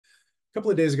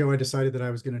couple of days ago, I decided that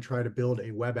I was going to try to build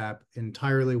a web app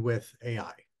entirely with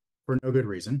AI for no good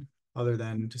reason other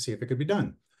than to see if it could be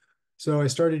done. So I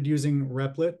started using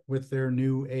Replit with their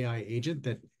new AI agent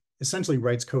that essentially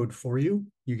writes code for you.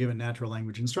 You give it natural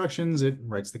language instructions, it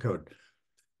writes the code.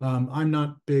 I'm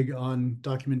not big on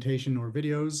documentation or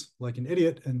videos like an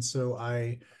idiot, and so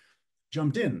I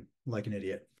jumped in like an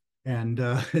idiot. And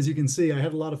as you can see, I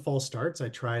had a lot of false starts. I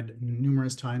tried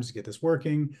numerous times to get this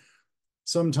working.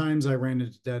 Sometimes I ran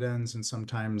into dead ends, and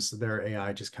sometimes their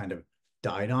AI just kind of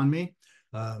died on me.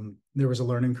 There was a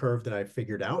learning curve that I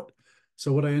figured out.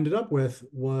 So what I ended up with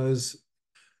was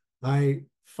I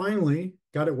finally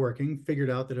got it working, figured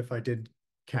out that if I did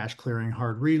cache clearing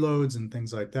hard reloads and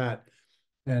things like that,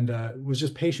 and was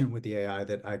just patient with the AI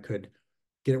that I could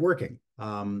get it working.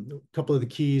 A couple of the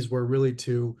keys were really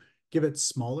to give it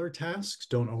smaller tasks,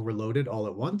 don't overload it all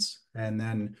at once, and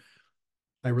then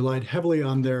I relied heavily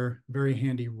on their very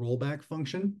handy rollback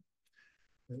function,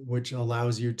 which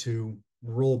allows you to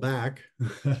roll back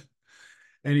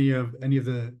any of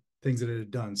the things that it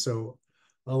had done. So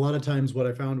a lot of times what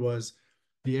I found was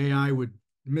the AI would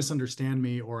misunderstand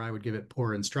me, or I would give it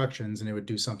poor instructions and it would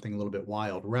do something a little bit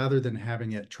wild. Rather than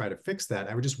having it try to fix that,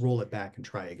 I would just roll it back and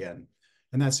try again.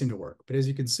 And that seemed to work. But as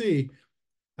you can see,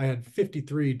 I had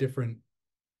 53 different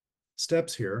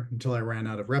steps here until I ran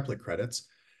out of Replit credits.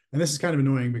 And this is kind of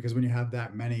annoying because when you have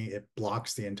that many, it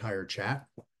blocks the entire chat,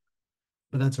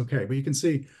 but that's okay. But you can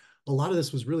see a lot of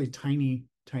this was really tiny,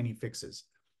 tiny fixes.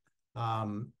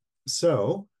 Um,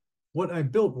 so what I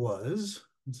built was,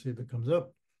 let's see if it comes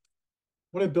up.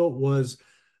 What I built was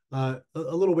a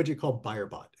little widget called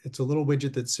BuyerBot. It's a little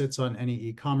widget that sits on any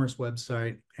e-commerce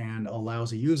website and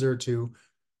allows a user to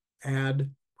add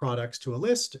products to a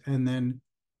list and then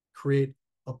create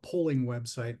a polling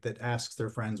website that asks their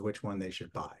friends which one they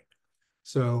should buy.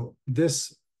 So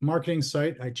this marketing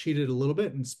site, I cheated a little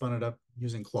bit and spun it up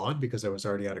using Claude because I was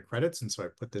already out of credits. And so I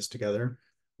put this together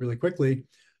really quickly,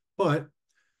 but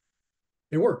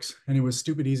it works and it was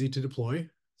stupid easy to deploy.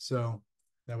 So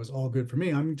that was all good for me.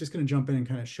 I'm just going to jump in and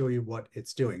kind of show you what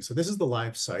it's doing. So this is the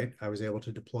live site. I was able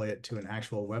to deploy it to an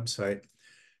actual website,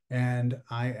 and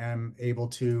I'm able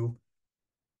to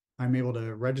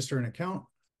register an account.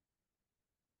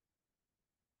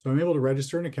 So I'm able to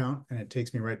register an account and it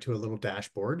takes me right to a little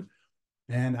dashboard.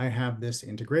 And I have this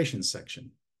integration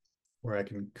section where I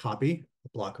can copy a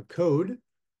block of code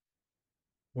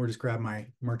or just grab my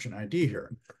merchant ID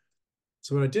here.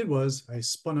 So what I did was I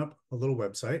spun up a little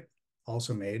website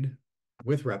also made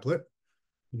with Replit.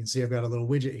 You can see I've got a little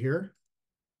widget here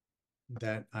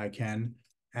that I can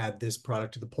add this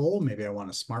product to the poll. Maybe I want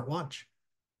a smartwatch.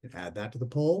 Add that to the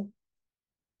poll.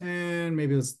 And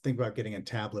maybe let's think about getting a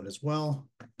tablet as well.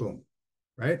 Boom,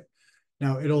 right?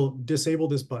 Now it'll disable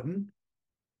this button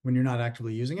when you're not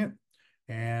actively using it.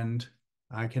 And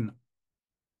I can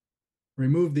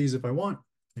remove these if I want.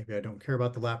 Maybe I don't care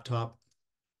about the laptop.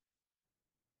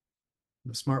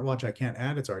 The smartwatch I can't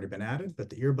add, it's already been added, but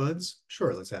the earbuds,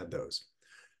 sure, let's add those.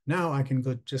 Now I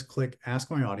can just click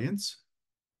Ask My Audience.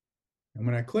 And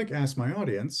when I click Ask My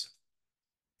Audience,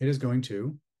 it is going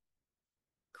to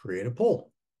create a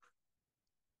poll.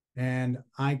 And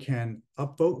I can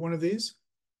upvote one of these.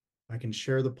 I can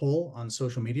share the poll on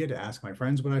social media to ask my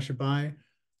friends what I should buy.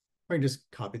 Or I can just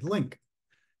copy the link.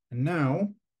 And now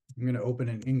I'm going to open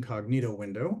an incognito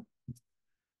window.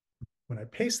 When I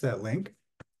paste that link,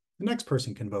 the next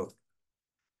person can vote.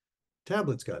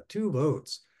 Tablet's got 2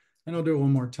 votes. And I'll do it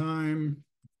one more time.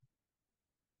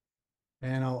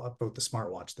 And I'll upvote the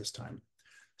smartwatch this time.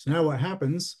 So now what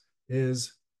happens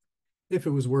is if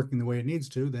it was working the way it needs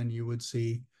to, then you would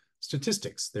see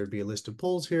statistics. There'd be a list of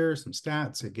polls here, some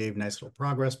stats. It gave nice little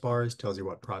progress bars, tells you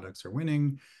what products are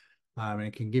winning, and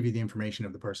it can give you the information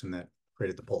of the person that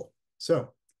created the poll.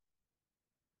 So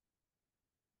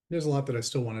there's a lot that I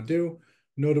still want to do,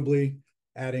 notably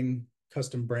adding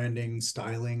custom branding,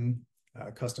 styling,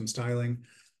 custom styling.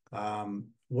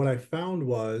 What I found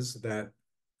was that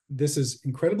this is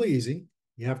incredibly easy.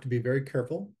 You have to be very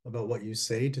careful about what you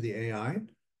say to the AI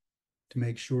to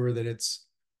make sure that it's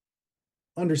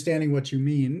understanding what you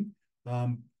mean,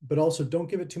 but also don't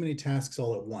give it too many tasks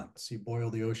all at once. You boil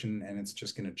the ocean and it's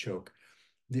just going to choke.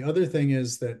 The other thing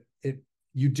is that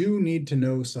you do need to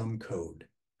know some code,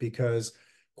 because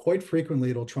quite frequently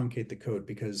it'll truncate the code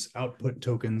because output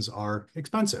tokens are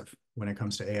expensive when it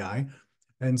comes to AI.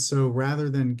 And so rather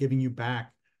than giving you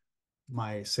back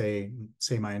my say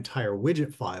my entire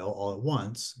widget file all at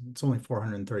once, it's only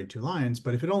 432 lines,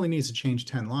 but if it only needs to change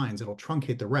 10 lines, it'll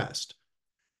truncate the rest.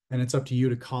 And it's up to you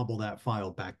to cobble that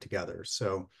file back together.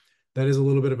 So that is a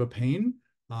little bit of a pain.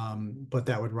 but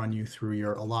that would run you through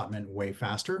your allotment way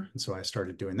faster. And so I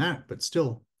started doing that, but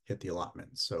still hit the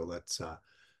allotment. So let's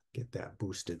get that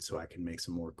boosted so I can make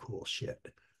some more cool shit.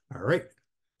 All right.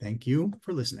 Thank you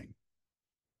for listening.